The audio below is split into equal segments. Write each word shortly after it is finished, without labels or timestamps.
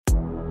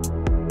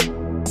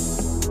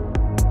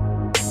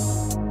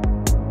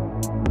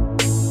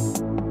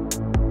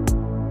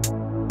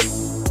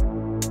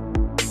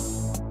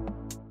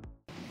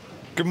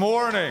Good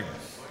morning.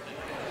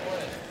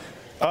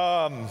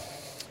 Am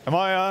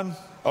I on?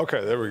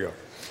 Okay, there we go.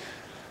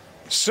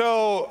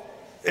 So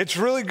it's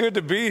really good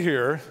to be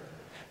here.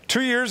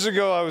 2 years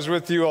ago, I was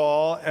with you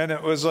all, and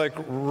it was like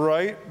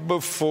right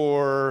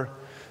before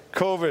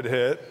COVID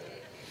hit.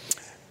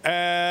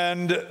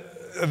 And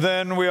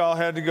then we all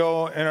had to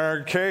go in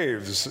our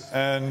caves.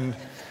 And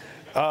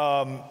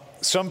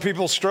some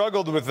people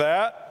struggled with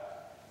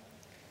that.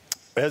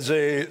 As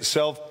a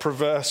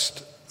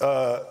self-professed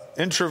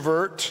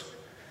introvert,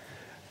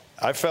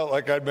 I felt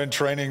like I'd been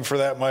training for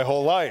that my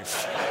whole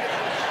life.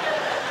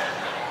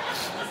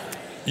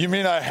 You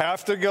mean I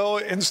have to go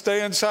and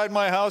stay inside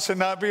my house and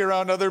not be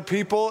around other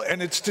people,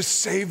 and it's to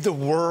save the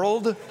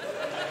world?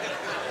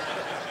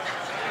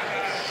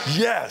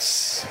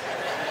 Yes.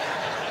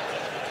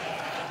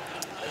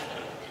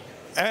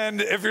 And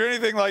if you're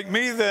anything like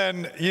me,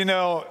 then, you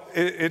know,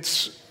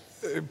 it's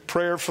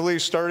prayerfully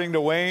starting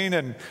to wane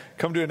and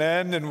come to an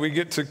end, and we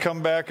get to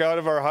come back out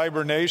of our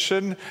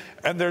hibernation.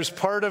 And there's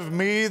part of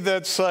me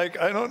that's like,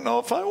 I don't know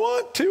if I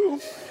want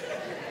to.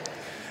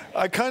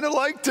 I kind of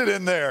liked it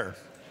in there.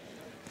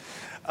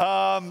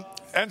 And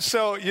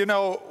so, you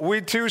know,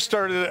 we too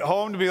started at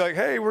home to be like,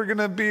 hey, we're going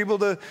to be able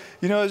to,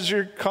 you know, as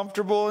you're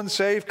comfortable and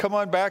safe, come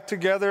on back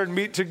together and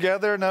meet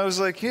together. And I was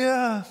like,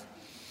 yeah.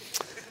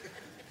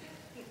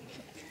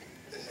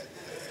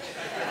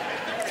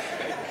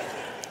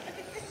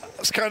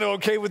 I was kind of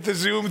okay with the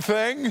Zoom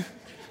thing,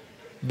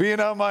 being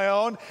on my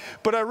own.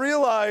 But I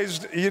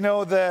realized, you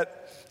know,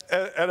 that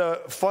at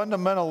a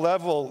fundamental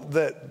level,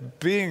 that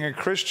being a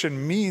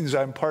Christian means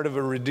I'm part of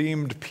a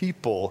redeemed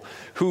people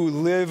who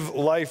live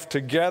life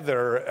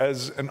together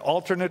as an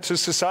alternate to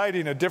society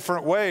in a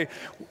different way.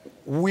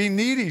 We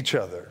need each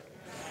other.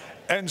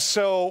 And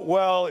so,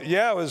 well,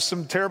 yeah, it was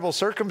some terrible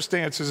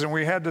circumstances, and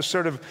we had to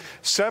sort of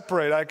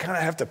separate. I kind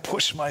of have to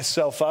push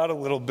myself out a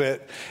little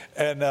bit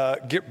and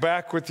get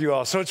back with you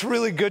all. So it's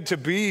really good to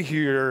be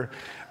here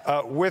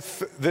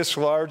with this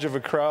large of a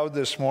crowd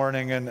this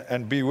morning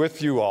and be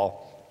with you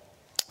all.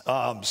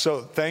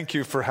 So thank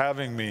you for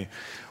having me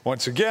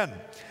once again.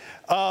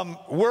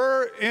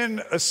 We're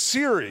in a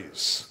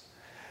series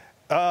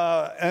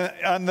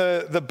on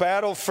the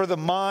battle for the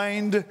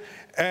mind,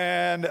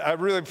 and I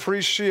really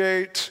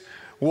appreciate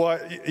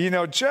what, you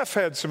know, Jeff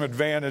had some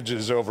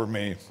advantages over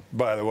me,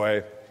 by the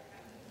way.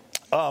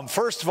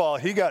 First of all,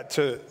 he got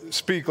to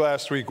speak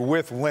last week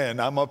with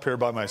Lynn. I'm up here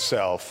by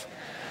myself.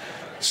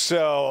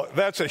 So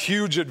that's a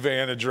huge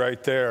advantage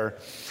right there.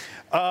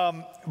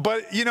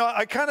 But, you know,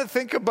 I kind of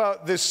think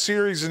about this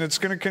series, and it's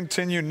going to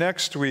continue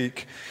next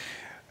week.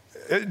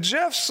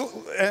 Jeff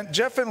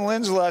and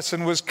Lynn's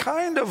lesson was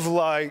kind of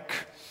like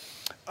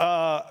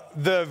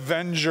the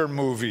Avenger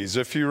movies,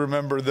 if you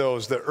remember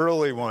those, the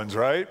early ones,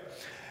 right?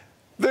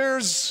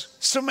 There's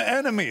some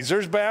enemies,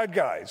 there's bad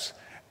guys,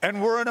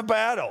 and we're in a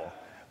battle.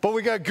 But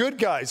we got good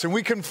guys, and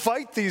we can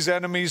fight these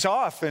enemies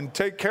off and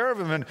take care of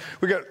them, and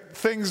we got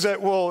things that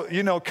will,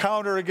 you know,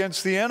 counter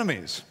against the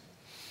enemies.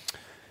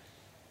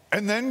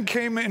 And then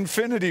came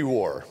Infinity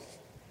War.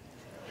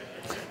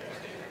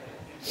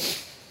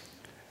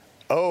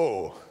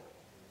 Oh,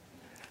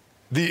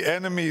 the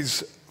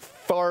enemy's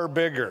far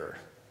bigger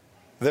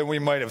than we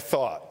might have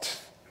thought,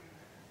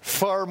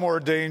 far more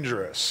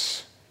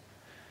dangerous,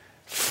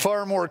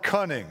 far more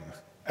cunning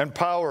and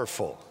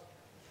powerful.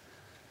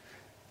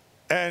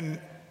 And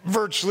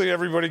virtually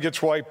everybody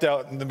gets wiped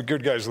out and the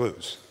good guys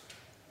lose.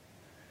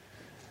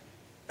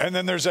 And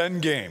then there's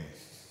Endgame.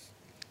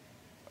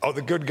 Oh,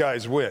 the good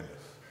guys win.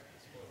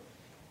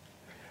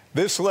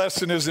 This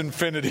lesson is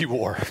Infinity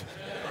War.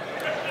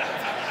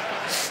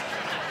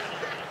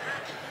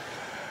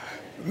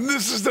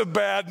 This is the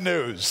bad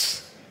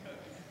news.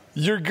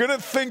 You're going to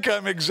think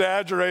I'm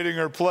exaggerating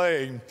or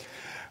playing,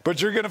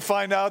 but you're going to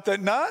find out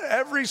that not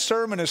every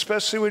sermon,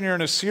 especially when you're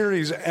in a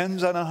series,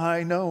 ends on a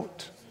high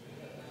note.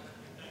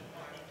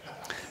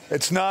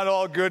 It's not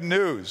all good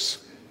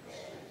news.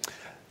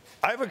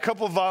 I have a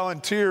couple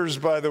volunteers,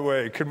 by the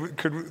way.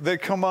 Could they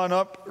come on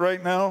up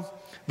right now?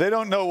 They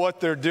don't know what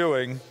they're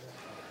doing.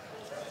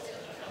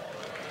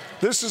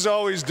 This is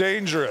always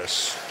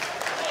dangerous.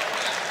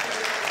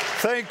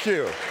 Thank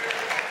you.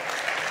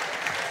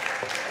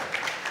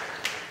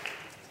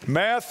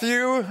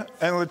 Matthew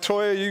and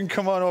Latoya, you can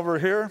come on over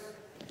here.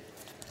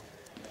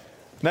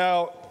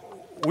 Now,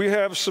 we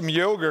have some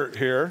yogurt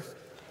here.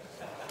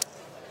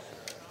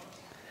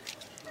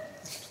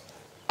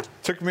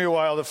 Took me a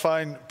while to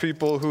find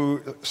people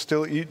who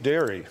still eat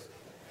dairy.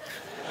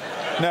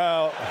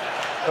 Now,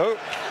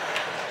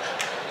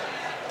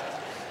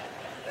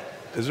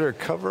 is there a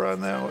cover on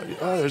that one?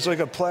 Oh, there's like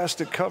a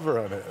plastic cover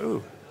on it.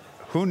 Ooh,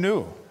 who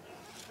knew?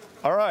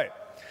 All right.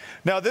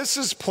 Now, this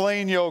is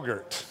plain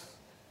yogurt.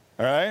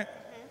 All right?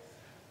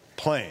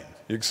 Plain.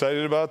 You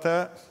excited about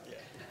that? Yeah.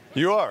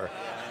 You are?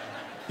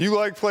 You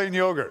like plain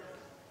yogurt?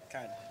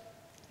 Kind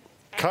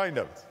of. Kind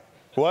of.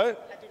 What?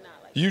 I do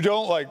not like it. You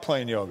don't like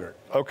plain yogurt.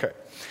 Okay.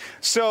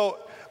 So,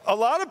 a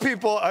lot of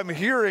people I'm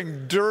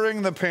hearing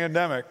during the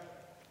pandemic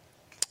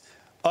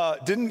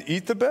didn't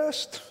eat the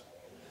best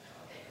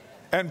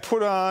and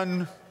put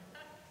on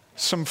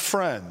some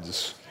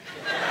friends.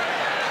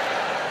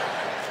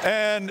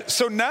 And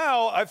so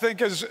now I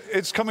think as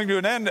it's coming to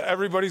an end,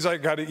 everybody's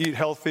like, got to eat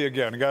healthy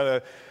again. Got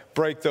to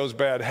break those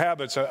bad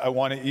habits. I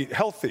want to eat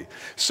healthy.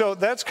 So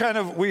that's kind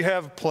of, we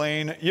have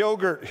plain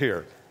yogurt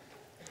here.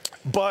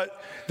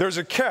 But there's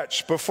a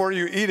catch before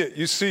you eat it.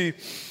 You see,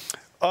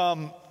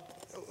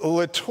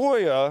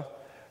 LaToya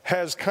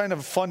has kind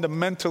of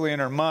fundamentally in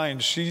her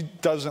mind, she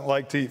doesn't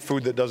like to eat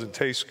food that doesn't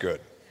taste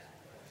good,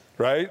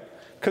 right?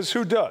 Because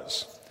who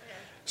does?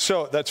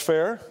 So that's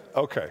fair?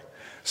 Okay.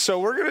 So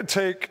we're going to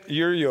take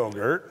your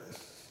yogurt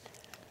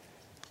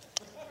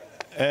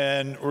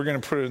and we're going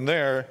to put it in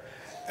there.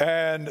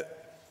 And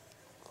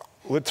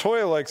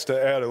LaToya likes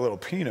to add a little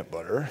peanut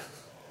butter.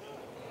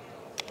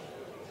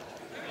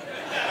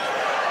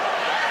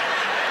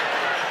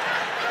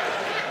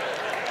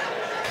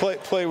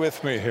 Play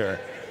with me here.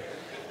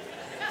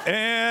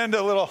 And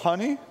a little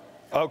honey.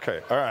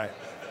 Okay, all right.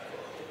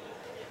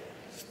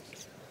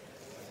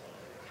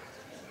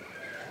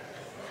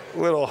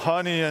 Little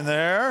honey in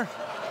there.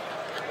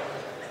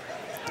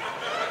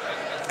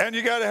 And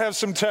you got to have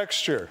some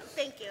texture.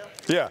 Thank you.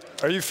 Yeah.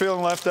 Are you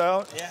feeling left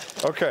out? Yeah.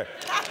 Okay.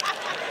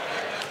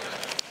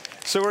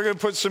 So we're going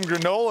to put some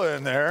granola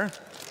in there.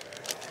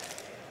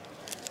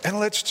 And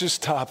let's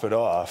just top it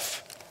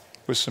off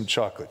with some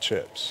chocolate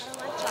chips. I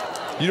don't like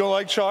chocolate. You don't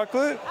like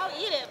chocolate? I'll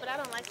eat it, but I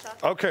don't like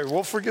chocolate. Okay,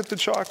 we'll forget the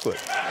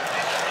chocolate.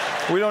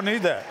 We don't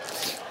need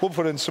that. We'll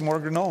put in some more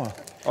granola.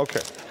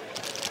 Okay.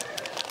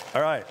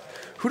 All right.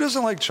 Who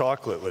doesn't like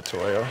chocolate,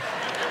 LaToya?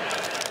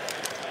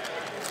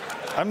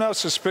 I'm now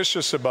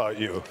suspicious about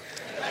you.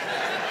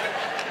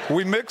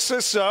 We mix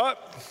this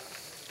up.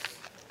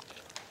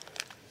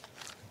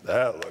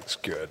 That looks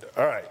good.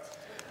 All right.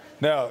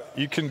 Now,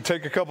 you can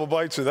take a couple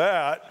bites of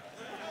that.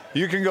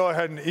 You can go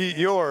ahead and eat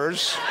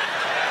yours.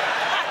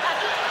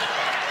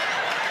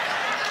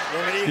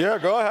 Yeah,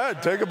 go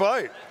ahead. Take a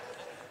bite.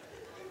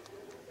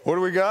 What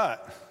do we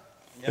got?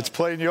 Yum. It's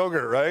plain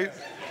yogurt, right?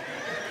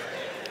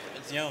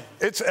 It's yum.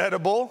 It's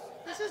edible.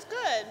 This is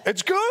good.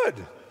 It's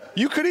good.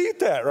 You could eat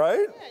that,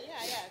 right?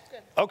 Yeah, it's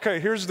good. Okay,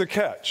 here's the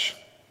catch.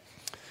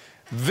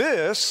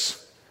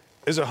 This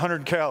is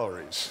 100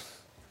 calories.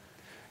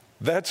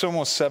 That's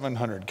almost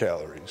 700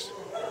 calories.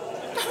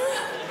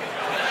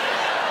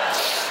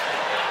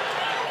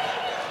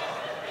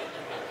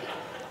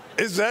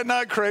 Is that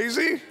not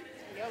crazy?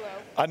 YOLO.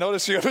 I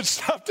noticed you haven't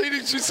stopped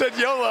eating. She said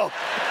YOLO.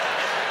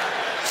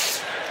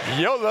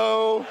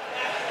 YOLO.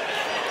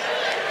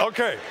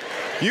 Okay,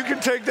 you can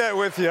take that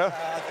with you.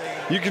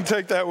 You can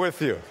take that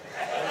with you.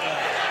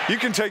 You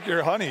can take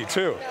your honey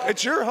too.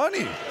 It's your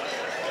honey.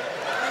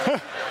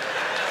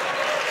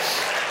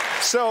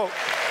 So,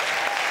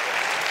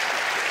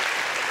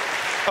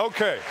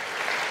 okay.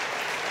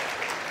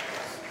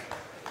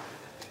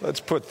 Let's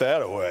put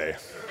that away.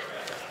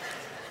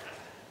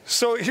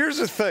 So here's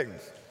the thing.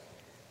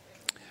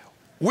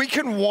 We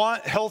can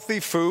want healthy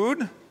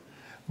food,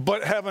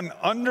 but have an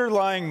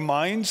underlying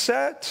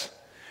mindset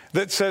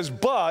that says,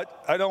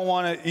 but I don't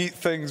want to eat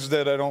things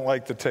that I don't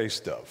like the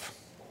taste of.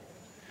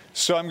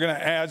 So I'm going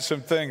to add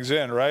some things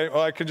in, right?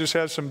 Well, I could just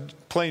have some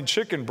plain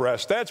chicken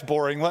breast. That's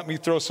boring. Let me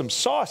throw some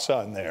sauce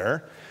on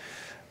there.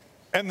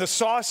 And the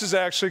sauces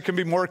actually can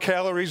be more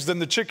calories than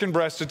the chicken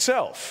breast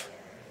itself.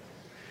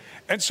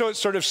 And so it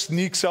sort of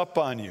sneaks up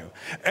on you.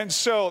 And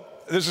so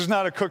this is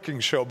not a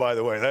cooking show, by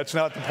the way. That's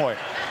not the point.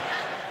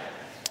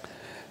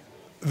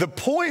 The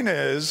point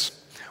is,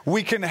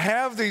 we can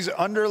have these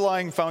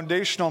underlying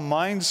foundational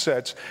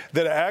mindsets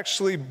that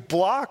actually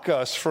block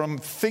us from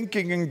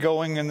thinking and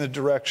going in the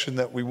direction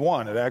that we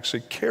want. It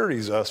actually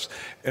carries us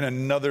in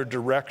another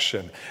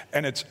direction.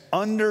 And it's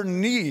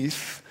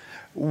underneath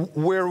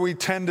where we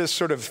tend to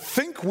sort of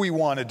think we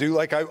want to do,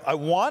 like I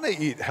want to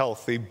eat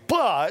healthy,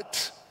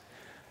 but,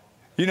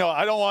 you know,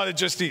 I don't want to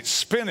just eat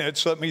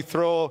spinach. Let me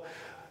throw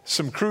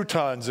some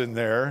croutons in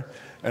there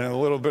and a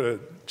little bit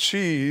of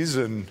cheese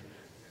and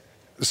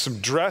some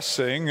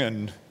dressing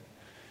and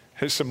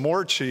some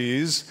more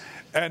cheese,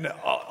 and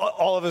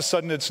all of a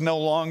sudden it's no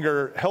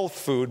longer health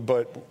food,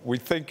 but we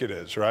think it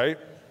is, right?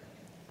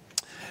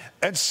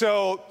 And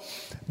so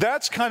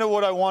that's kind of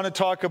what I want to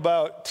talk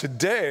about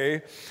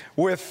today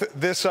with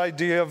this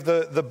idea of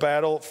the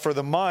battle for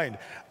the mind.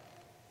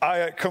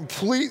 I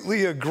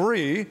completely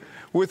agree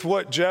with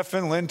what Jeff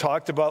and Lynn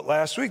talked about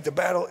last week. The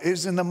battle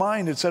is in the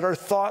mind. It's at our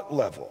thought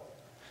level.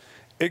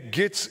 It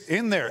gets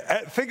in there.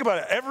 Think about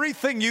it.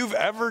 Everything you've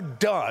ever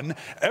done,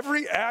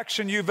 every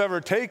action you've ever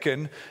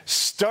taken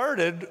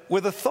started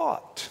with a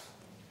thought.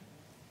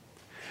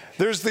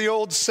 There's the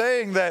old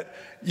saying that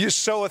you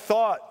sow a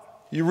thought,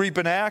 you reap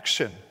an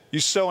action.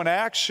 You sow an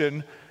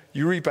action,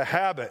 you reap a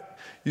habit.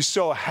 You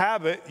sow a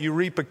habit, you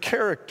reap a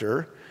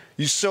character.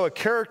 You sow a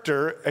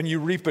character and you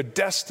reap a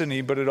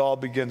destiny, but it all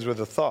begins with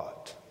a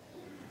thought.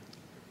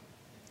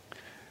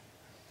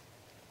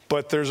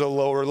 But there's a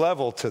lower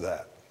level to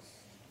that.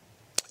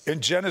 In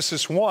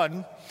Genesis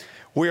 1,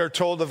 we are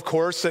told, of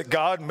course, that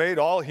God made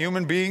all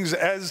human beings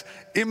as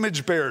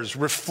image bearers,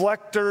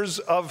 reflectors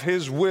of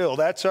his will.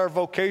 That's our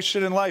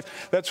vocation in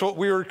life. That's what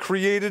we were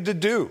created to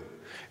do.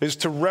 is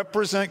to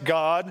represent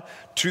God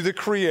to the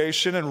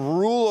creation and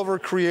rule over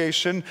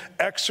creation,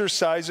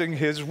 exercising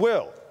his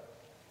will.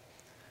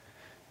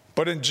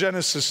 But in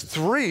Genesis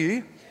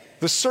 3,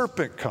 the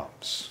serpent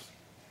comes.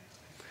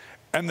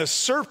 And the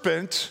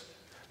serpent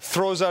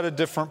throws out a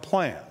different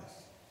plan.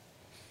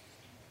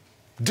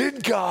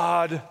 Did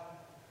God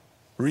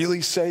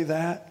really say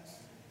that?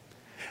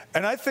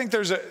 And I think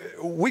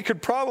we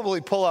could probably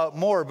pull out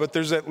more, but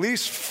there's at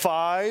least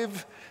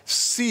 5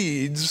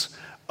 seeds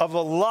of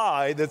a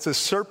lie that the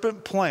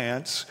serpent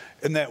plants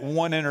in that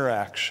one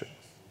interaction.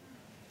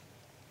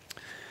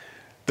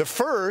 The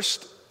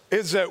first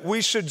is that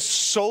we should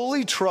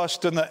solely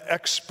trust in the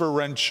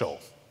experiential,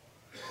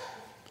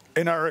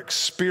 in our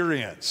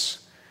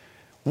experience.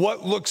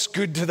 What looks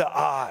good to the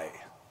eye,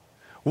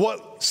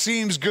 what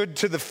seems good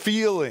to the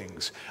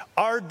feelings,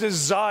 our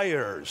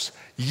desires.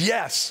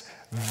 Yes,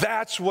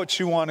 that's what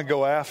you want to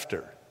go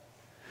after.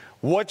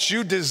 What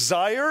you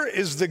desire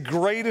is the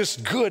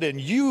greatest good, and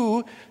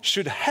you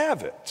should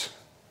have it.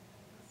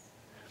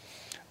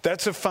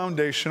 That's a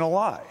foundational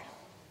lie.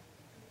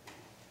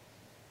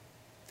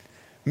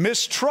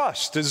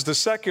 Mistrust is the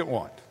second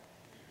one.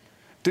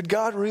 Did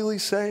God really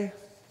say?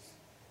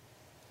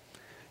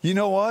 You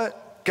know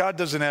what? God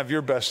doesn't have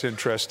your best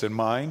interest in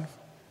mind.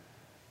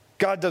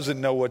 God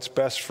doesn't know what's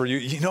best for you.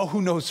 You know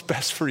who knows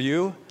best for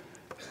you?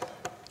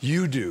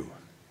 You do.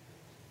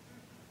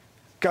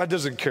 God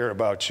doesn't care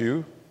about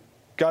you.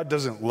 God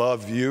doesn't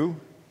love you.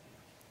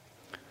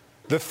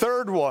 The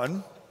third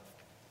one,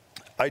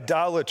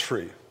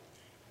 idolatry.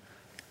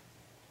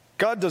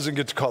 God doesn't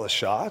get to call the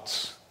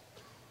shots.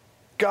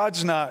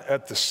 God's not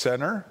at the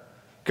center.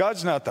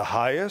 God's not the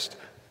highest.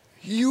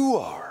 You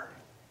are.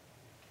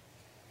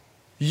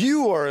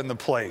 You are in the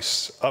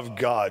place of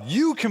God.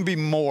 You can be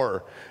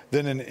more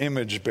than an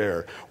image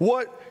bearer.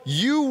 What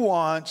you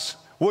want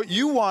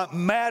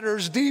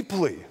matters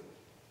deeply.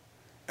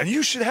 And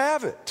you should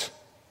have it.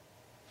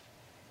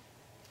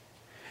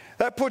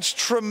 That puts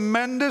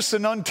tremendous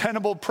and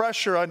untenable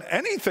pressure on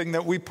anything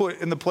that we put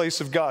in the place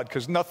of God,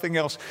 because nothing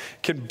else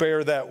can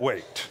bear that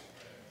weight.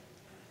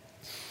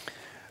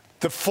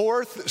 The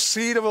fourth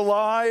seed of a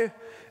lie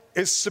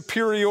is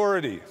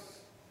superiority.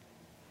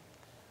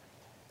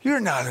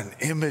 You're not an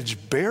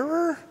image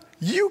bearer.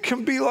 You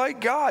can be like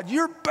God.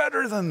 You're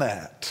better than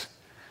that.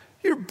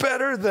 You're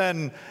better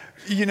than,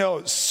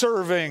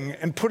 serving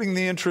and putting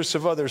the interests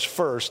of others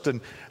first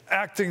and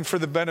acting for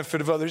the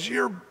benefit of others.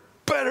 You're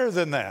better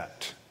than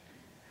that.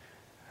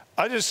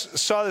 I just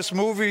saw this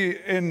movie,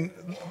 in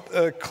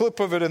a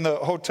clip of it in the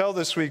hotel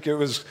this week. It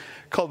was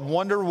called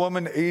Wonder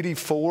Woman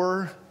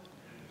 84.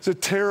 It's a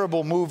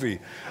terrible movie,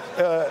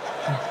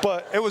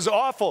 but it was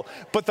awful.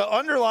 But the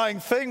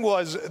underlying thing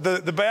was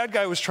the bad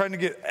guy was trying to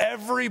get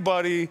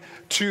everybody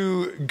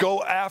to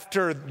go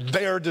after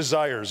their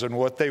desires and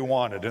what they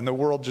wanted, and the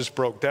world just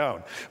broke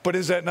down. But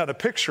is that not a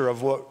picture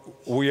of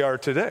what we are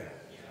today?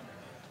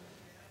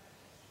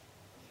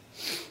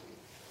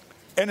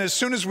 And as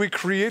soon as we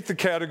create the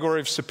category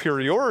of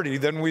superiority,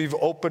 then we've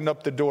opened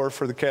up the door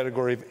for the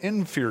category of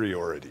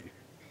inferiority.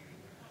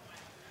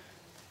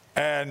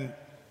 And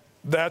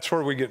that's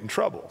where we get in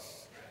trouble.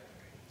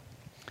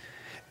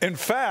 In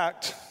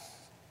fact,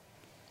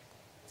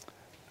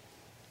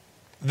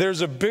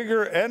 there's a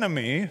bigger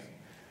enemy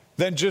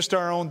than just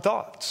our own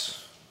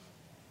thoughts.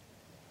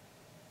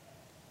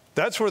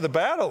 That's where the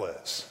battle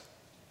is.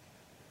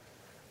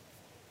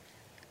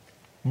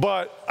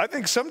 But I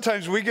think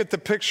sometimes we get the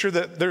picture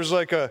that there's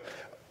like a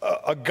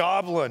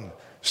goblin,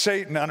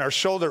 Satan, on our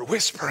shoulder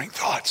whispering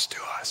thoughts to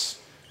us.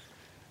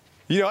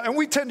 And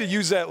we tend to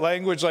use that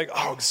language like,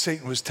 oh,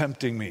 Satan was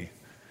tempting me.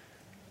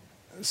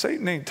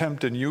 Satan ain't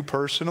tempting you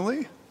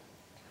personally.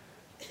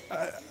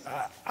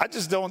 I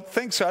just don't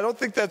think so. I don't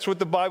think that's what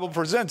the Bible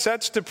presents.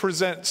 That's to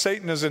present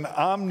Satan as an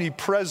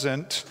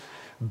omnipresent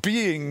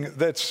being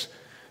that's,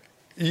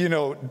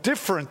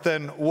 different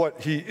than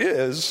what he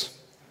is.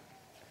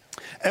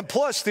 And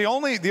plus, the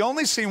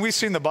only scene we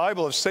see in the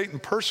Bible of Satan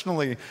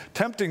personally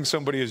tempting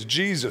somebody is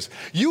Jesus.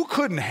 You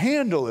couldn't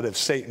handle it if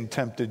Satan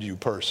tempted you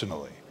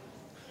personally.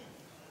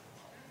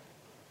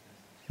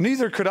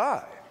 Neither could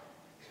I.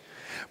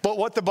 But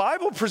what the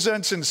Bible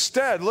presents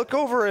instead, look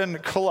over in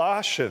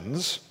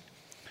Colossians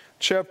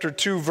chapter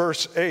 2,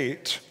 verse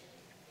 8.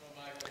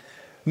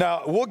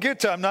 Now, we'll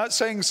get to, I'm not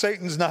saying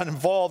Satan's not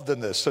involved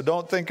in this, so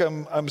don't think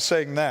I'm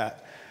saying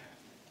that.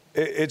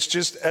 It's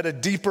just at a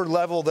deeper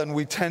level than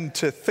we tend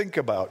to think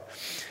about.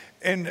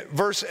 In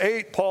verse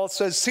 8, Paul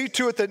says, "See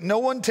to it that no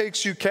one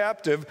takes you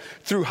captive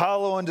through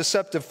hollow and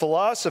deceptive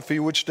philosophy,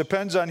 which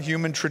depends on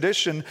human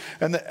tradition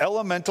and the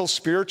elemental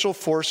spiritual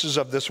forces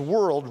of this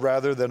world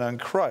rather than on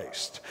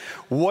Christ."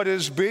 What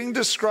is being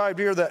described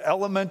here, the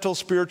elemental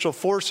spiritual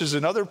forces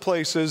in other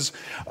places,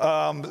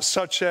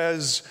 such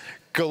as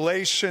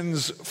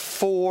Galatians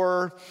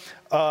 4,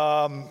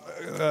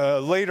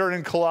 later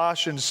in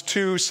Colossians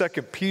 2,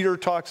 2 Peter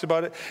talks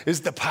about it, is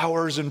the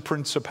powers and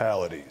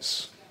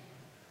principalities.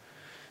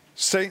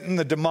 Satan,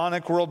 the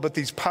demonic world, but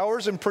these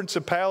powers and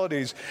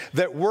principalities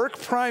that work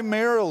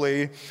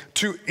primarily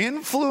to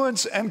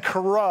influence and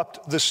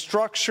corrupt the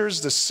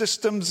structures, the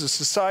systems, the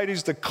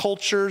societies, the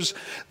cultures,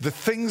 the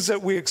things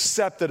that we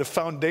accept at a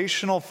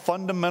foundational,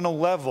 fundamental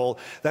level.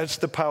 That's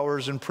the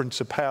powers and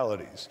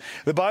principalities.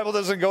 The Bible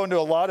doesn't go into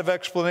a lot of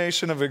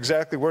explanation of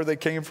exactly where they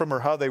came from or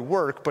how they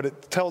work, but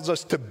it tells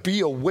us to be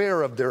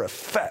aware of their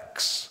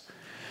effects.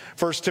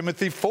 1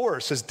 Timothy 4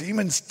 says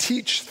demons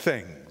teach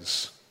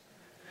things.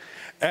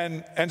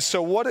 And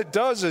so what it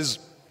does is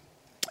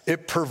they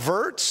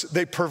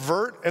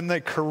pervert and they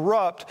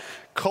corrupt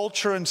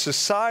culture and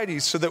society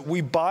so that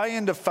we buy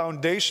into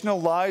foundational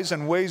lies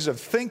and ways of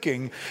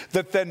thinking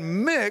that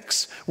then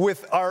mix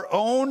with our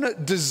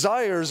own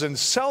desires and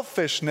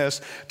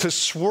selfishness to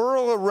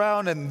swirl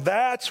around, and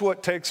that's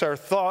what takes our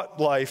thought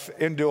life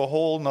into a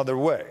whole nother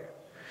way.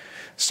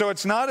 So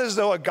it's not as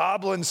though a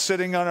goblin's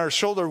sitting on our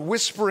shoulder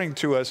whispering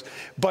to us,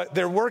 but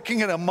they're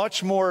working at a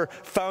much more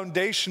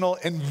foundational,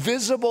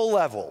 invisible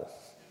level.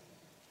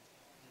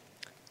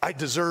 I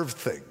deserve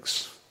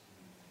things.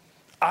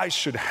 I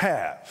should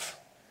have.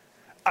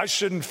 I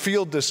shouldn't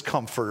feel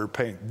discomfort or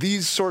pain.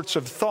 These sorts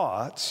of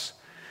thoughts,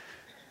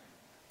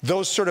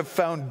 those sort of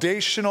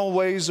foundational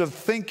ways of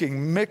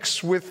thinking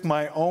mix with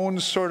my own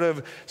sort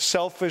of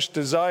selfish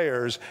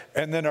desires,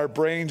 and then our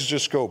brains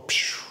just go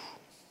pshh.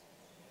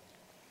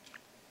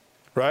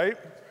 Right?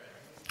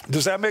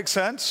 Does that make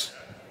sense?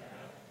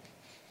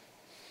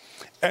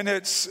 And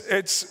it's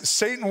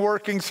Satan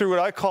working through what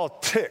I call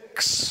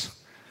tics.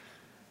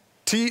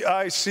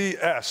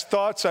 T-I-C-S.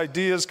 Thoughts,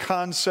 ideas,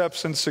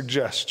 concepts, and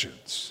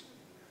suggestions.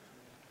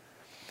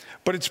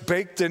 But it's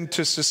baked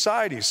into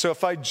society. So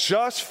if I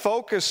just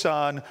focus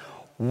on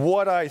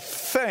what I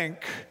think,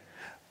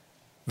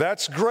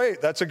 that's great.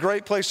 That's a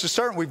great place to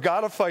start. We've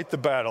got to fight the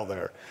battle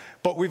there.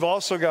 But we've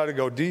also got to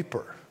go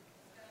deeper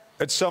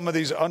at some of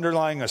these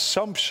underlying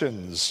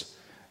assumptions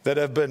that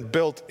have been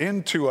built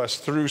into us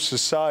through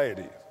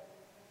society.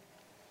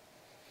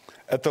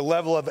 At the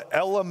level of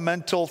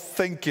elemental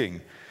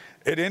thinking,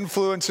 it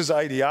influences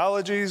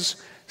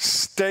ideologies,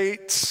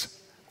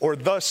 states, or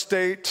the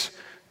state,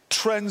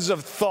 trends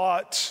of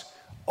thought,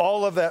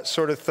 all of that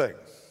sort of thing.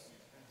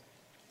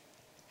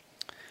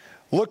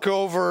 Look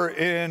over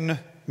in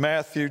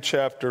Matthew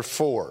chapter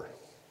 4.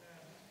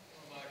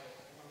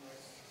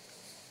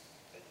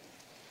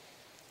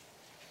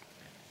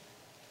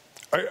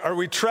 Are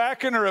we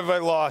tracking, or have I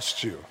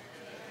lost you?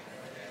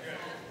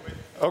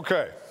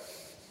 Okay.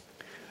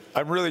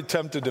 I'm really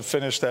tempted to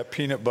finish that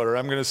peanut butter.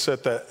 I'm going to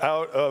set that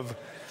out of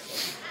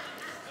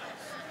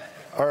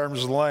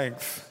arm's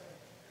length.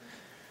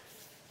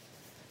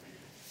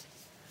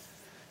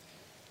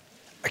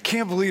 I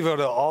can't believe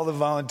out of all the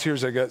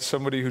volunteers I got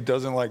somebody who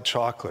doesn't like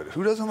chocolate.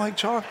 Who doesn't like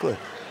chocolate?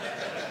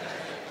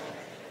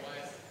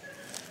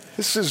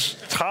 This is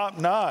top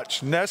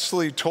notch.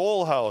 Nestle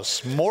Toll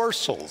House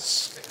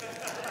morsels.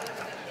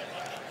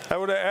 I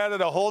would have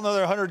added a whole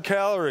nother 100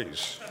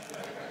 calories.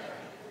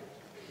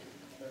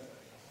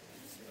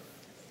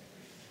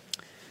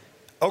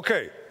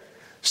 Okay,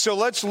 so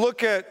let's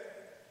look at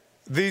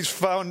these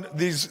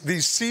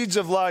seeds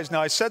of lies.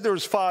 Now, I said there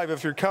was 5.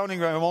 If you're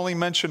counting, I've only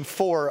mentioned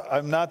 4.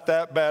 I'm not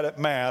that bad at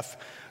math.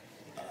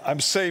 I'm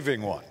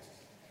saving one.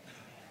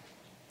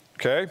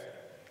 Okay?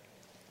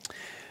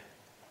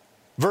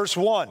 Verse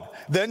 1,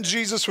 then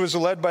Jesus was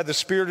led by the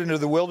Spirit into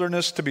the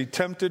wilderness to be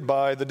tempted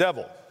by the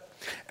devil.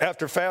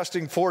 After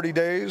fasting 40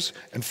 days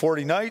and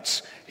 40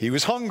 nights, he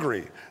was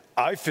hungry.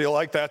 I feel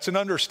like that's an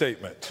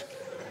understatement.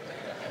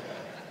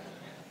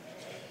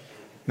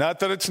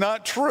 Not that it's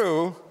not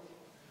true,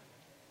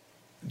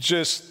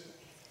 just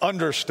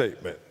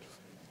understatement.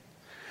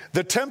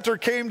 The tempter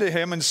came to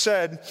him and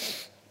said,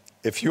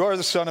 if you are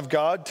the Son of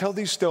God, tell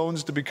these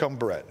stones to become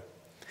bread.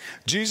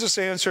 Jesus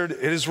answered,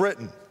 it is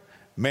written,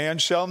 man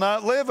shall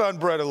not live on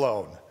bread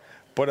alone,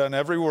 but on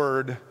every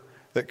word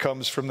that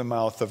comes from the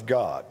mouth of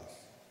God.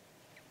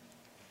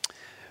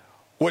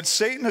 What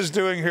Satan is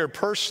doing here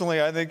personally,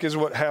 I think, is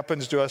what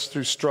happens to us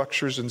through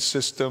structures and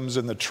systems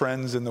and the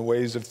trends and the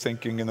ways of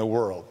thinking in the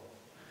world.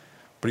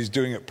 But he's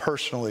doing it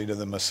personally to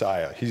the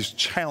Messiah. He's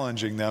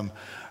challenging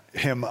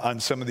him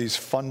on some of these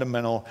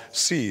fundamental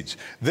seeds.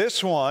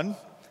 This one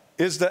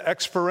is the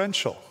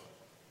experiential.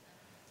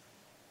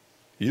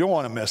 You don't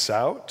want to miss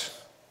out.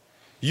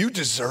 You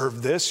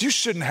deserve this. You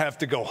shouldn't have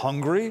to go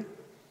hungry.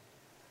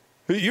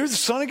 You're the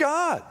Son of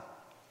God.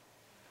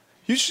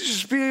 You should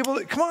just be able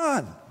to, come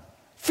on.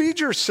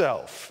 Feed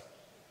yourself.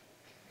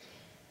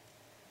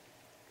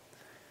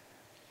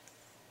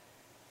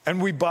 And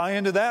we buy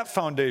into that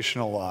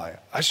foundational lie.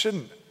 I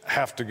shouldn't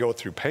have to go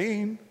through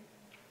pain.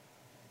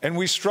 And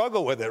we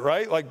struggle with it,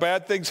 right? Like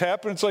bad things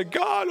happen. It's like,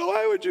 God,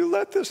 why would you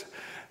let this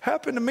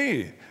happen to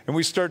me? And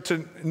we start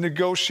to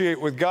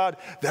negotiate with God.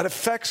 That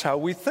affects how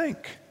we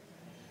think.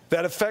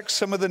 That affects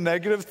some of the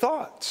negative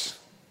thoughts.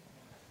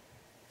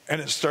 And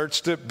it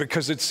starts to,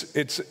 because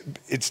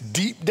it's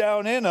deep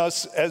down in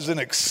us as an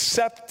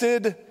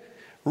accepted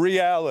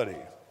reality.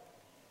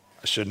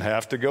 I shouldn't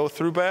have to go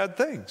through bad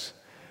things.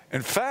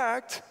 In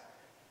fact,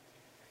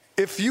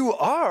 if you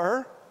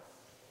are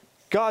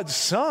God's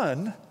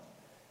son,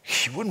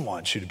 he wouldn't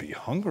want you to be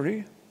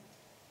hungry.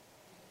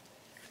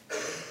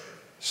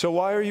 So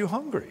why are you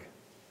hungry?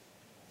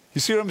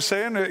 You see what I'm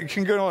saying? It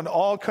can go in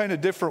all kind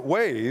of different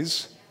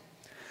ways,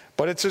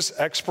 but it's just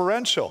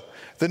experiential.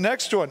 The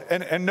next one,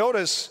 and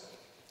notice,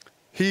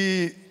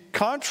 he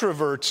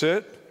controverts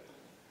it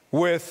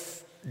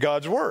with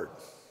God's word,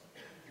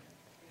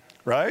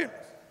 right?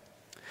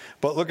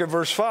 But look at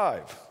verse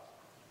 5.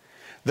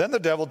 Then the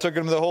devil took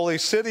him to the holy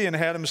city and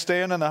had him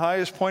stand on the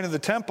highest point of the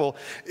temple.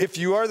 If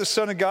you are the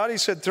Son of God, he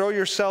said, throw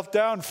yourself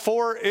down,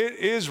 for it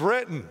is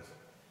written.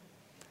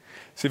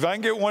 See, if I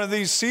can get one of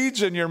these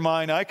seeds in your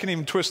mind, I can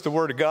even twist the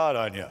word of God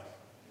on you.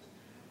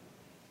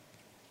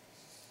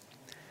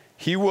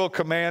 He will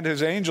command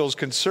his angels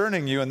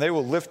concerning you, and they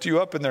will lift you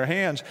up in their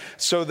hands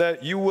so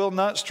that you will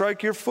not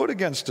strike your foot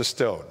against a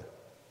stone.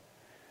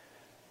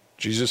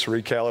 Jesus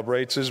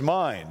recalibrates his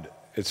mind.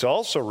 It's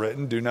also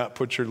written, do not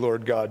put your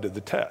Lord God to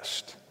the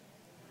test.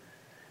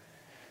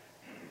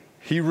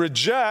 He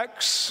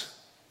rejects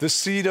the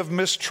seed of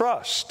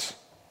mistrust.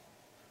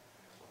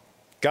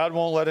 God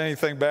won't let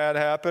anything bad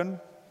happen.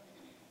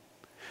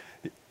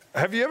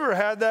 Have you ever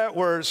had that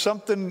where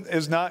something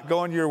is not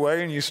going your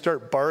way and you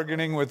start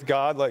bargaining with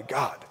God like,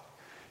 God,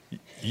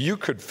 you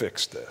could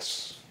fix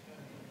this.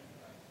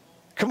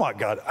 Come on,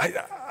 God.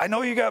 I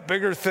know you got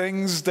bigger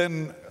things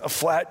than a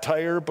flat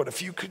tire, but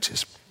if you could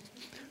just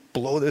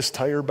blow this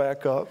tire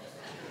back up.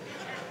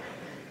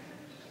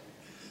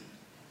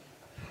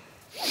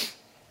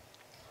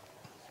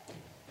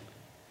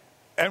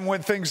 And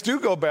when things do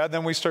go bad,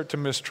 then we start to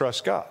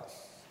mistrust God.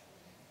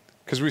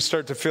 Because we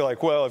start to feel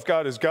like, well, if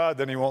God is God,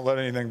 then he won't let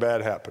anything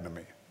bad happen to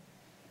me.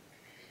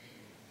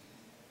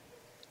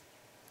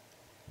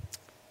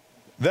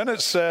 Then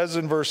it says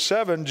in verse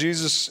 7,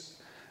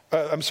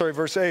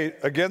 verse 8,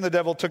 again the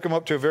devil took him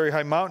up to a very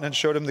high mountain and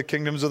showed him the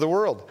kingdoms of the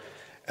world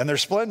and their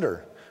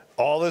splendor.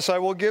 All this I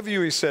will give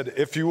you, he said,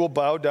 if you will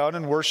bow down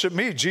and worship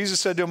me. Jesus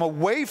said to him,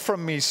 away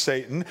from me,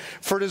 Satan,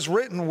 for it is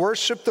written,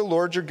 worship the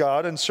Lord your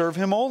God and serve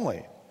him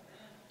only.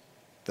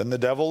 Then the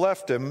devil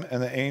left him,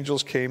 and the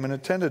angels came and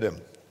attended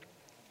him.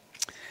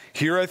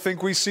 Here I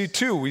think we see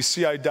two. We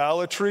see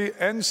idolatry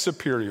and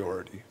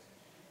superiority.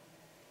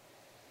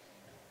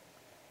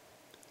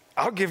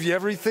 I'll give you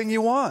everything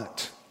you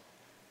want.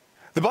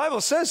 The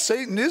Bible says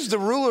Satan is the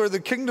ruler of the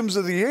kingdoms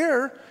of the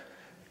air.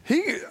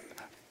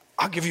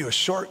 I'll give you a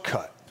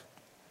shortcut.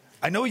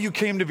 I know you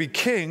came to be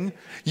king.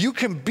 You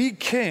can be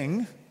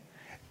king.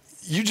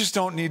 You just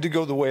don't need to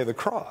go the way of the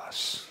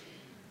cross.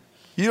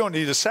 You don't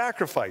need a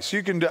sacrifice.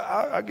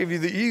 I'll give you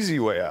the easy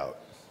way out.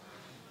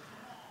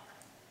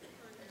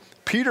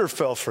 Peter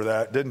fell for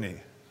that, didn't he?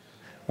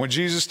 When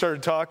Jesus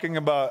started talking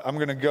about, I'm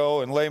going to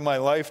go and lay my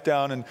life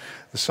down and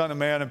the Son of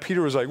Man, and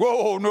Peter was like,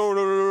 whoa,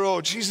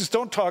 no, Jesus,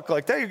 don't talk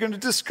like that. You're going to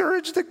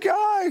discourage the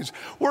guys.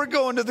 We're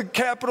going to the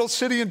capital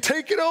city and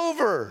take it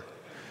over.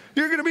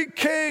 You're going to be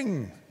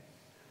king.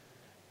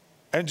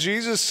 And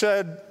Jesus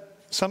said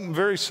something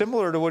very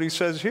similar to what he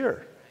says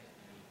here.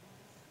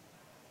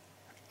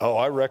 Oh,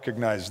 I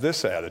recognize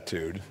this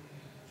attitude.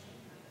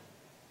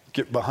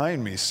 Get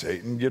behind me,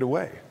 Satan, get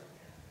away.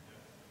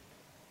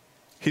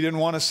 He didn't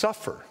want to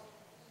suffer.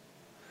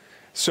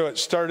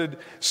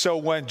 So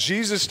when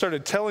Jesus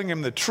started telling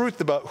him the truth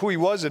about who he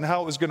was and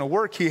how it was going to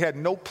work, he had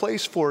no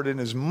place for it in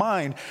his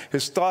mind.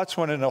 His thoughts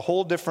went in a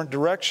whole different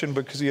direction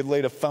because he had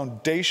laid a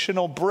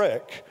foundational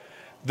brick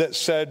that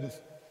said,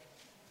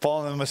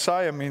 following the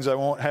Messiah means I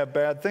won't have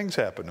bad things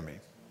happen to me.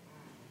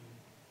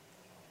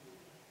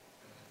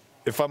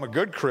 If I'm a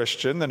good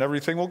Christian, then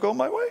everything will go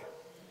my way.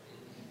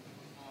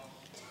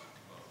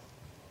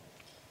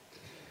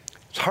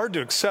 It's hard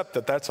to accept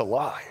that that's a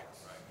lie.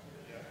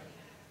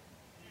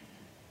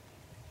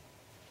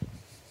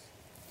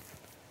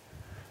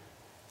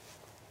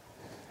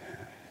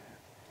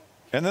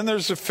 And then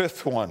there's the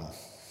fifth one.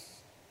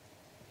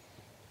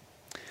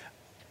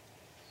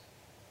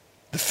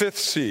 The fifth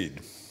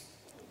seed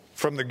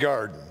from the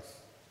garden.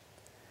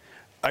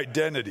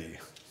 Identity.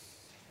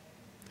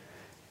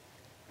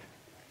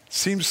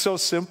 Seems so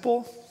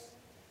simple.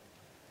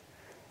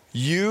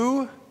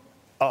 You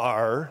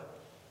are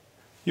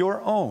your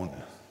own.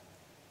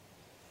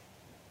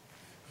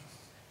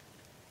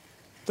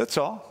 That's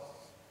all.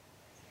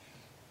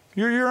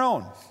 You're your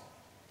own.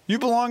 You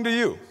belong to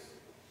you.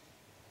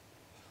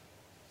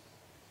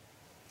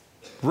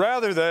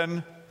 Rather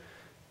than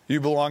you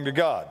belong to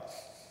God.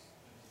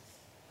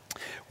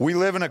 We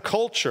live in a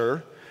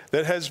culture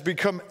that has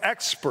become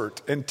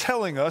expert in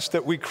telling us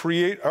that we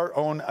create our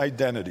own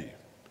identity.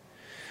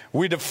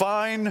 We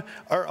define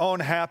our own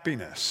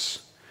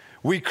happiness.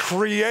 We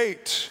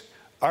create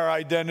our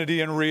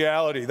identity and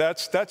reality.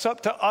 That's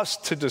up to us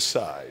to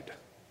decide.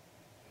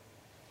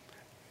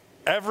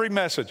 Every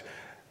message.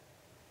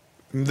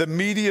 The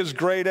media is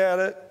great at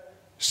it.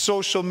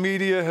 Social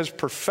media has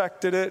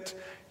perfected it.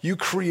 You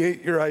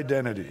create your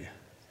identity.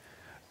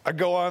 I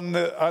go on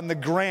the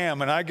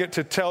gram and I get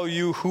to tell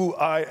you who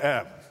I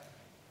am.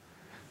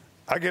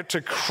 I get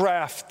to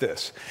craft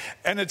this.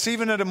 And it's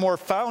even at a more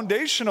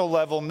foundational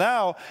level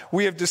now.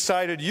 We have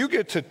decided you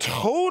get to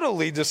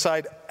totally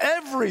decide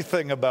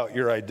everything about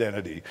your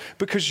identity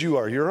because you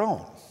are your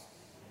own.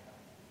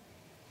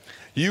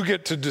 You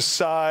get to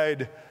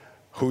decide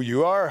who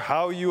you are,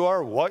 how you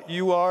are, what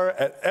you are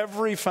at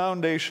every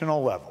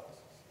foundational level.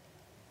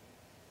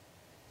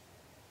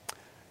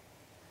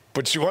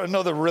 But you want to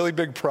know the really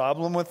big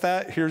problem with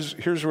that?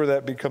 Here's where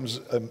that becomes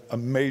a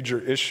major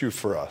issue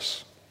for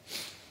us.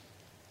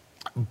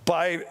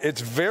 By its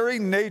very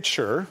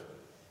nature,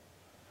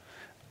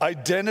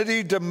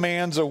 identity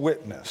demands a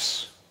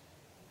witness.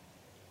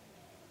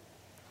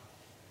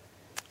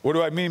 What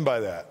do I mean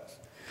by that?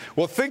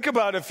 Well, think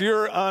about if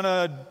you're on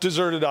a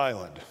deserted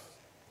island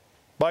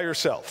by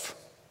yourself.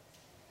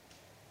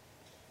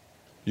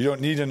 You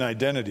don't need an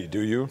identity, do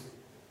you?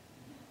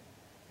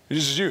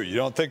 It's just you. You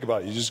don't think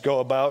about it. You just go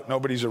about,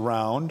 nobody's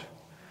around.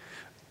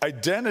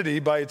 Identity,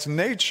 by its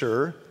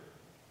nature,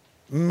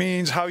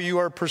 means how you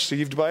are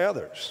perceived by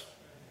others.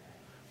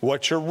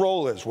 What your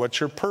role is, what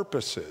your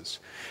purpose is.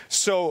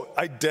 So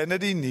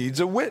identity needs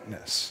a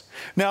witness.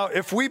 Now,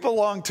 if we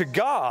belong to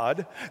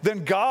God,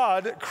 then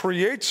God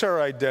creates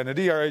our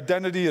identity. Our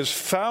identity is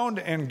found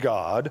in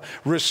God,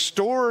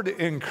 restored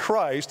in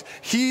Christ.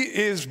 He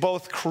is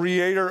both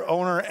creator,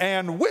 owner,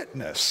 and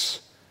witness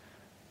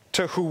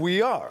to who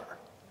we are.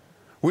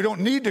 We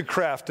don't need to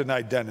craft an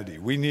identity.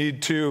 We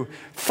need to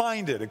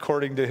find it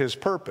according to his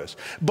purpose.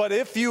 But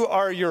if you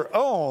are your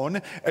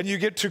own and you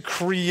get to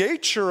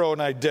create your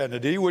own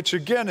identity, which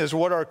again is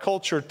what our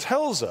culture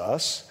tells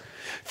us,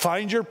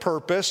 find your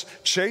purpose,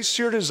 chase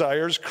your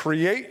desires,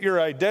 create your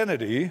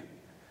identity,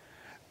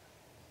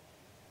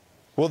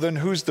 well then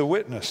who's the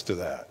witness to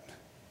that?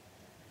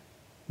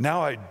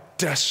 Now I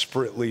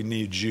desperately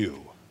need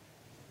you.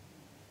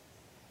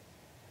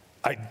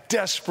 I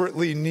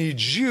desperately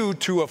need you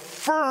to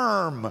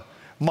affirm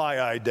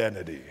my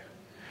identity,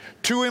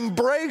 to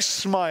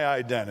embrace my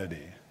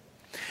identity.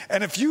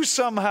 And if you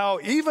somehow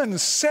even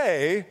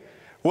say,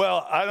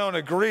 well, I don't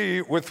agree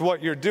with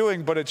what you're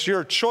doing, but it's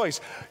your choice,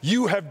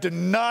 you have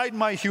denied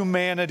my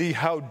humanity,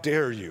 how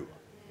dare you?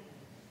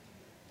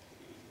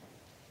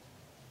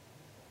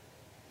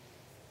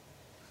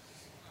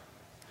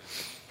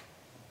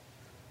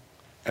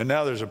 And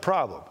now there's a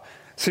problem.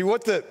 See,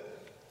 what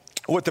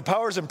the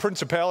powers and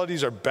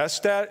principalities are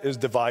best at is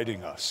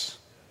dividing us.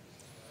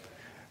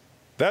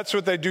 That's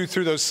what they do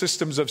through those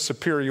systems of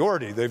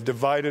superiority. They've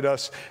divided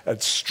us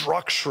at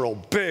structural,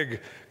 big,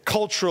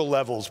 cultural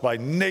levels by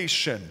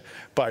nation,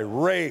 by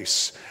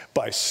race,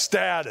 by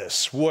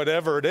status,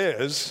 whatever it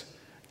is.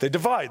 They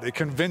divide. They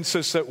convince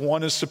us that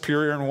one is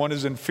superior and one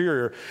is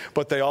inferior,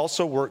 but they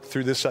also work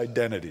through this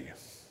identity.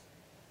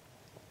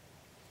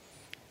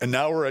 And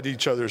now we're at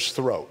each other's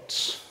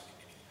throats.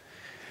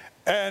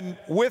 And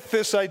with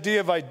this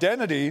idea of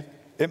identity,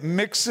 it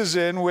mixes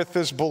in with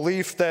this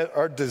belief that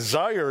our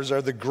desires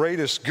are the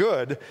greatest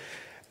good,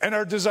 and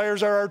our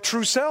desires are our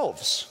true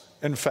selves,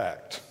 in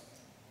fact.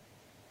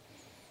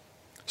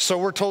 So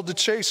we're told to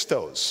chase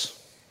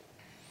those.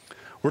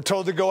 We're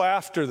told to go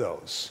after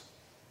those,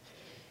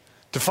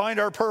 to find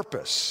our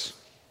purpose.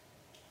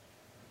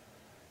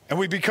 And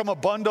we become a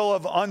bundle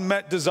of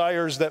unmet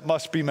desires that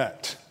must be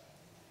met.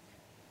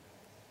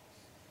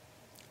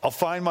 I'll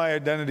find my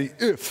identity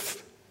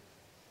if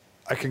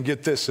I can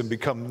get this and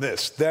become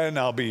this, then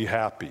I'll be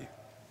happy.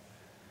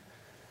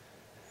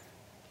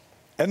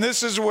 And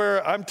this is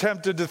where I'm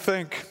tempted to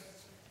think,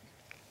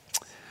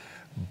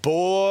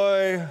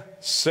 boy,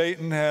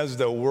 Satan has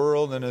the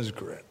world in his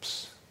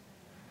grips.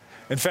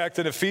 In fact,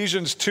 in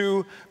Ephesians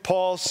 2,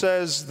 Paul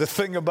says the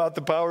thing about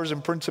the powers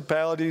and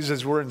principalities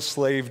is we're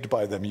enslaved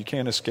by them. You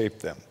can't escape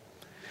them.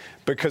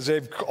 Because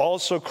they've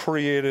also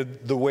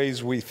created the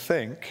ways we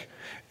think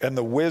and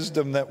the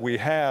wisdom that we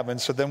have. And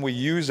so then we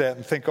use that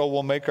and think, oh,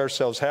 we'll make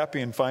ourselves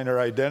happy and find our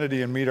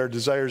identity and meet our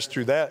desires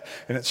through that.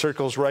 And it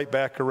circles right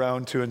back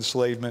around to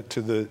enslavement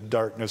to the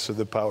darkness of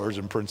the powers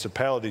and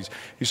principalities.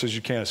 He says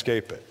you can't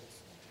escape it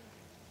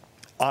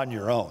on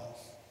your own.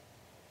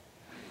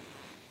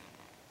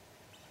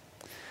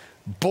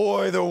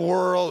 Boy, the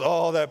world,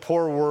 oh, that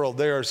poor world,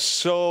 they are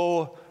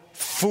so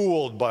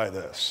fooled by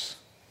this.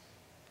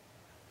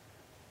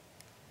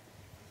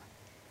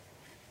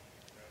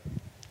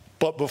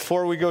 But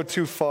before we go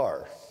too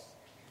far,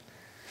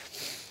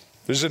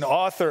 there's an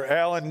author,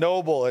 Alan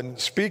Noble, and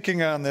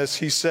speaking on this,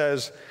 he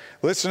says,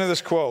 listen to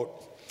this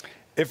quote,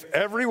 "If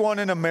everyone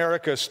in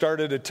America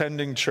started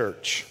attending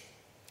church,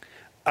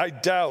 I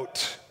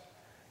doubt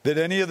that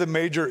any of the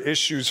major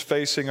issues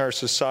facing our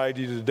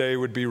society today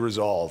would be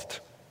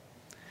resolved.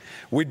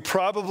 We'd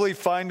probably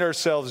find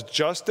ourselves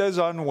just as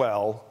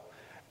unwell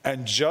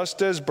and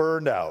just as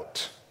burned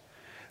out.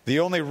 The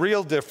only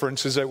real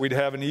difference is that we'd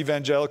have an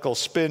evangelical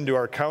spin to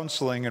our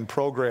counseling and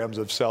programs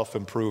of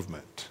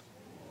self-improvement."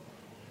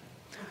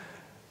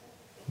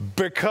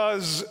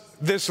 Because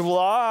this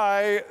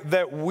lie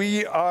that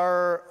we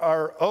are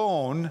our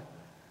own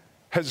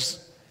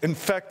has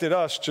infected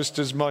us just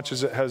as much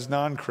as it has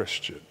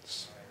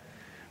non-Christians.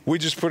 We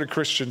just put a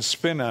Christian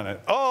spin on it.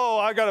 Oh,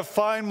 I got to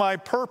find my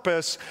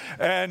purpose.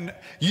 And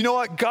you know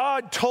what?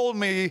 God told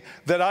me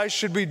that I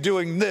should be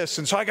doing this.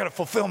 And so I got to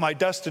fulfill my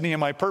destiny and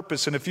my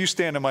purpose. And if you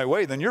stand in my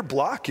way, then you're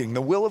blocking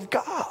the will of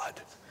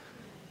God.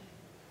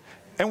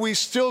 And we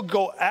still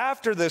go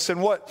after this.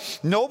 And what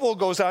Noble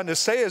goes on to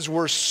say is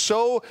we're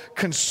so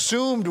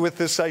consumed with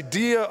this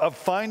idea of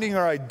finding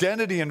our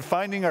identity and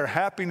finding our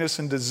happiness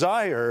and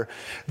desire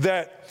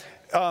that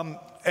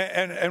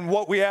and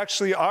what we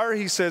actually are,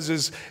 he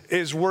says,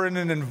 is we're in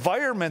an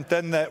environment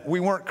then that we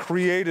weren't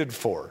created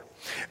for.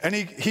 And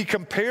he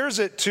compares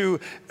it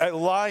to a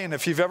lion.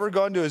 If you've ever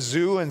gone to a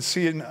zoo and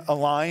seen a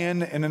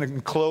lion in an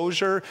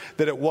enclosure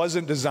that it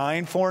wasn't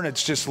designed for and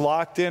it's just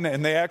locked in,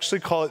 and they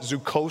actually call it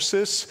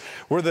zoochosis,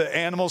 where the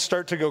animals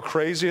start to go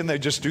crazy and they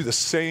just do the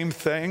same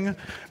thing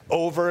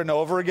over and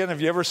over again.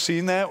 Have you ever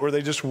seen that, where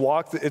they just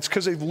walk? It's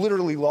because they've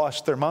literally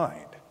lost their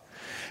mind.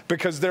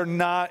 Because they're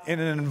not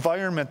in an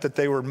environment that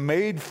they were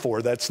made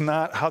for. That's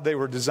not how they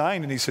were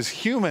designed. And he says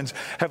humans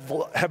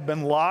have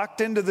been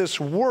locked into this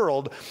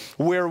world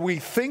where we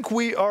think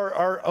we are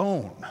our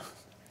own.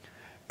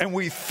 And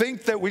we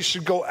think that we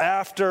should go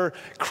after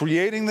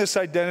creating this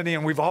identity,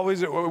 and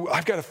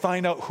I've got to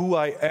find out who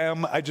I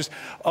am.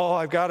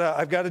 I've got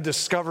to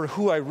discover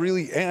who I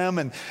really am,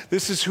 and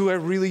this is who I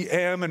really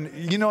am,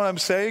 and you know what I'm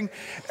saying?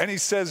 And he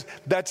says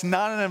that's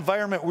not an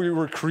environment we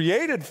were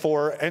created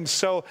for, and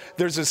so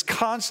there's this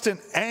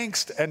constant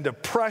angst and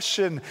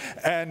depression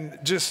and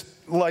just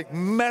like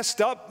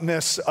messed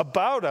upness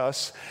about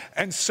us.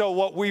 And so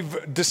what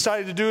we've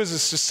decided to do as a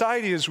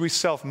society is we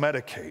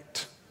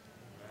self-medicate.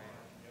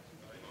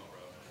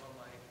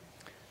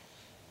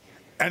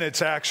 And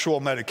it's actual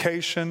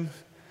medication,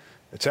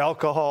 it's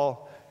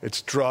alcohol,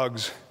 it's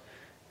drugs,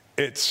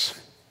 it's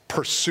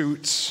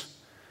pursuits,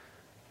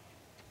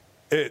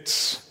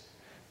 it's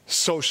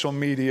social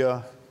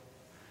media,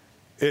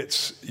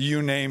 it's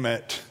you name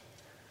it,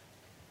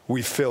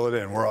 we fill it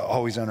in. We're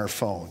always on our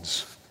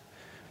phones.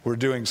 We're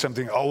doing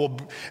something,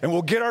 and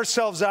we'll get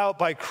ourselves out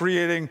by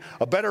creating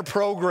a better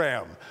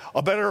program,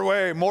 a better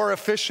way, more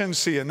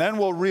efficiency, and then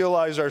we'll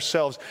realize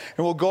ourselves,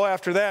 and we'll go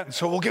after that, and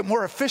so we'll get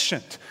more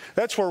efficient.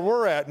 That's where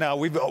we're at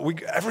now.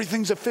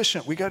 Everything's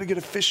efficient. We got to get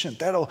efficient.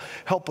 That'll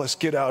help us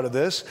get out of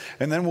this,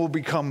 and then we'll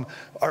become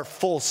our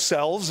full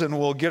selves, and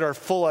we'll get our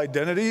full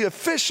identity.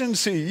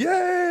 Efficiency,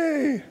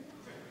 yay!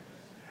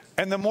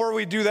 And the more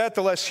we do that,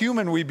 the less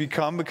human we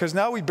become, because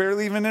now we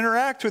barely even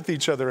interact with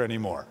each other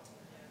anymore.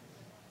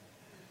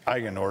 I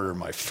can order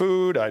my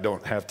food. I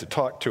don't have to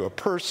talk to a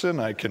person.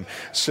 I can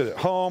sit at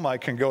home. I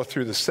can go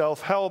through the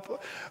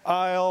self-help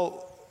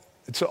aisle.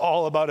 It's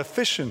all about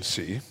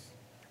efficiency.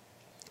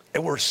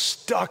 And we're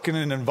stuck in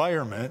an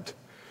environment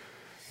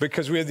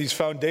because we have these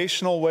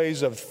foundational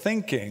ways of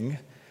thinking,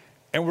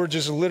 and we're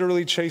just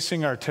literally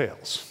chasing our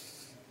tails.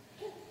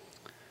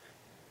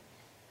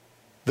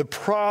 The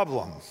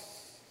problem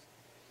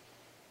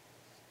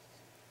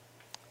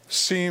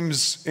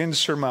seems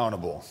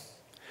insurmountable.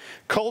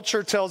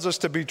 Culture tells us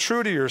to be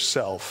true to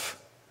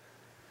yourself.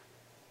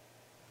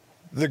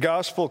 The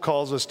gospel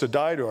calls us to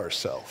die to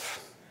ourselves.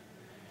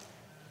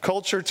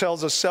 Culture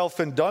tells us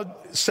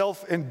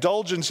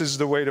self-indulgence is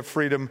the way to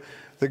freedom.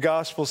 The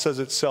gospel says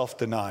it's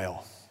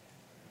self-denial.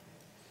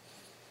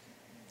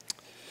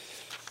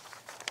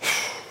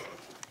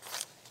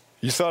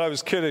 You thought I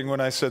was kidding when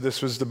I said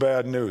this was the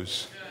bad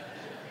news.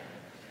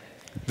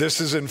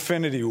 This is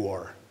infinity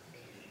war.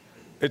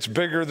 It's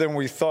bigger than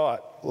we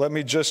thought. Let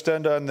me just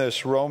end on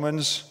this.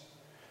 Romans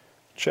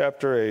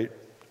chapter 8.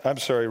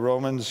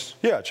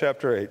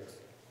 Chapter 8.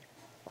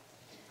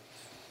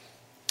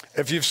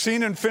 If you've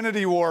seen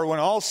Infinity War, when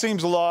all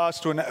seems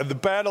lost, when the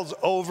battle's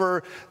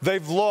over,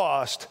 they've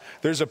lost,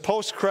 there's a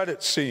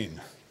post-credit scene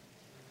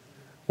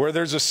where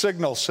there's a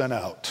signal sent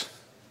out.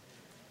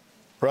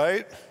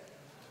 Right?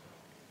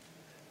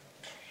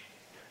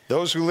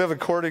 Those who live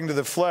according to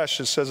the flesh,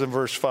 it says in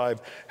verse 5,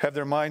 have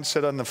their mind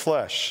set on the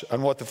flesh,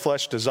 on what the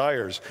flesh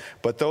desires.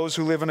 But those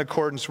who live in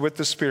accordance with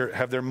the Spirit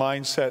have their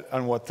mind set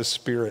on what the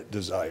Spirit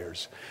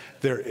desires.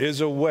 There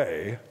is a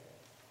way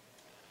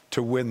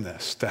to win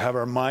this, to have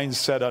our mind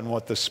set on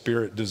what the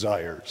Spirit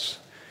desires.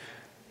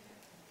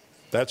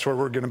 That's where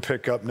we're going to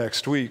pick up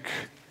next week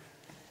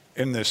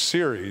in this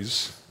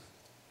series.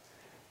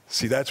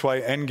 See, that's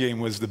why Endgame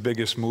was the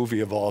biggest movie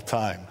of all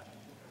time.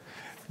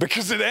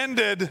 Because it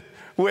ended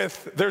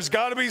with, there's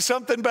got to be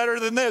something better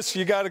than this.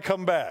 You got to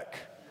come back.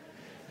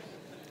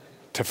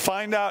 To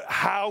find out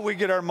how we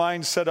get our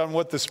minds set on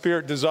what the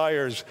Spirit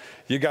desires,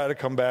 you got to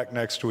come back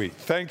next week.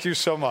 Thank you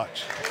so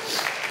much.